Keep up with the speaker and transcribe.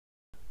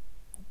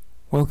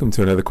Welcome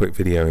to another quick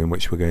video in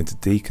which we're going to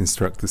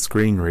deconstruct the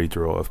screen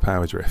redraw of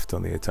Power Drift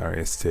on the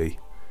Atari ST.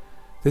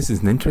 This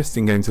is an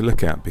interesting game to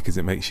look at because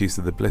it makes use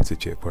of the Blitter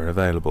chip where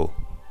available.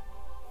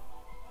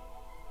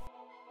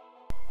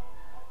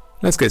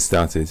 Let's get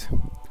started.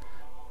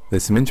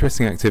 There's some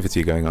interesting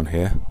activity going on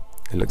here.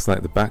 It looks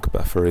like the back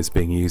buffer is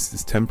being used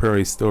as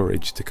temporary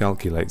storage to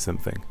calculate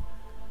something.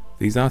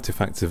 These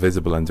artifacts are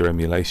visible under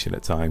emulation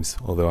at times,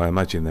 although I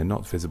imagine they're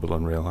not visible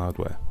on real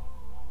hardware.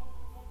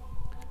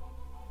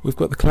 We've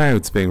got the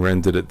clouds being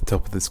rendered at the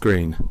top of the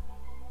screen.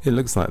 It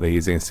looks like they're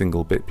using a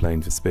single bit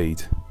plane for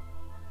speed.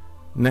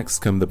 Next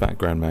come the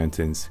background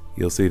mountains.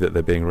 You'll see that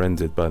they're being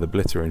rendered by the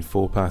Blitter in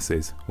 4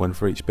 passes, one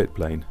for each bit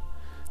plane.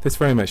 This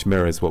very much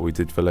mirrors what we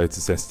did for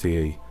Lotus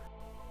STE.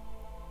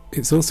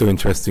 It's also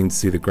interesting to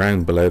see the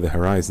ground below the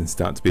horizon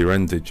start to be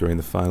rendered during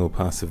the final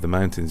pass of the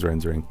mountains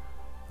rendering.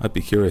 I'd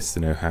be curious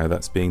to know how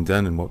that's being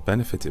done and what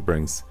benefit it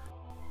brings.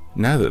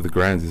 Now that the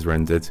ground is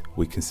rendered,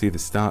 we can see the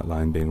start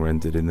line being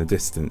rendered in the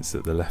distance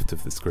at the left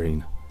of the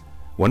screen.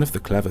 One of the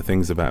clever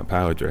things about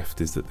Power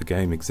Drift is that the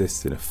game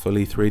exists in a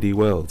fully 3D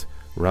world,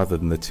 rather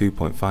than the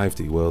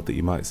 2.5D world that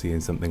you might see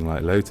in something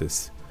like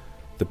Lotus.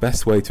 The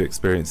best way to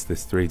experience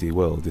this 3D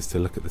world is to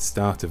look at the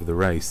start of the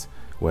race,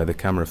 where the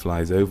camera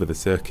flies over the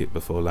circuit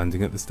before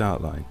landing at the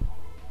start line.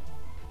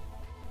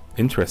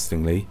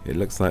 Interestingly, it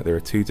looks like there are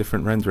 2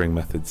 different rendering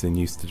methods in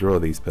use to draw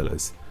these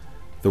pillars.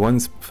 The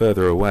ones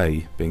further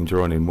away, being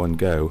drawn in one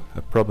go,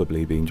 are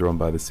probably being drawn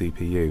by the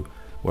CPU,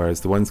 whereas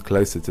the ones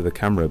closer to the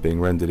camera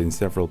being rendered in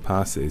several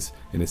passes,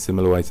 in a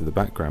similar way to the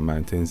background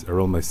mountains,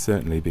 are almost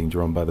certainly being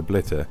drawn by the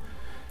Blitter.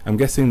 I'm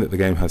guessing that the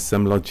game has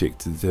some logic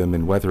to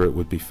determine whether it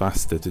would be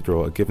faster to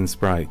draw a given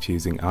sprite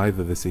using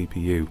either the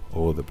CPU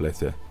or the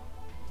Blitter.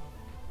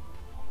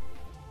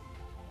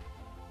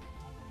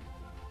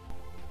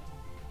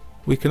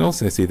 We can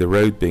also see the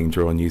road being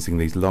drawn using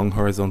these long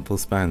horizontal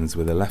spans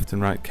with a left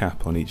and right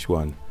cap on each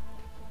one.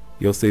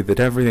 You'll see that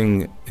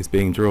everything is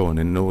being drawn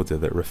in an order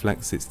that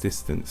reflects its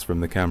distance from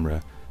the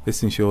camera.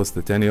 This ensures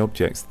that any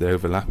objects that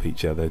overlap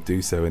each other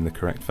do so in the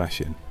correct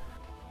fashion.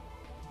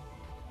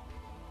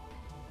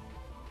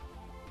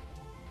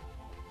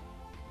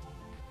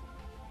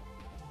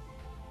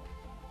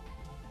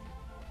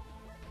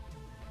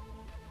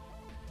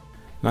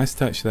 Nice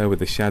touch there with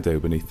the shadow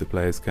beneath the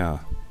player's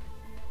car.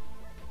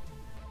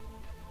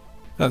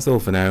 That's all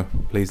for now.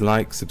 Please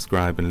like,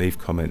 subscribe and leave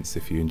comments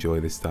if you enjoy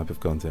this type of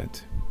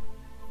content.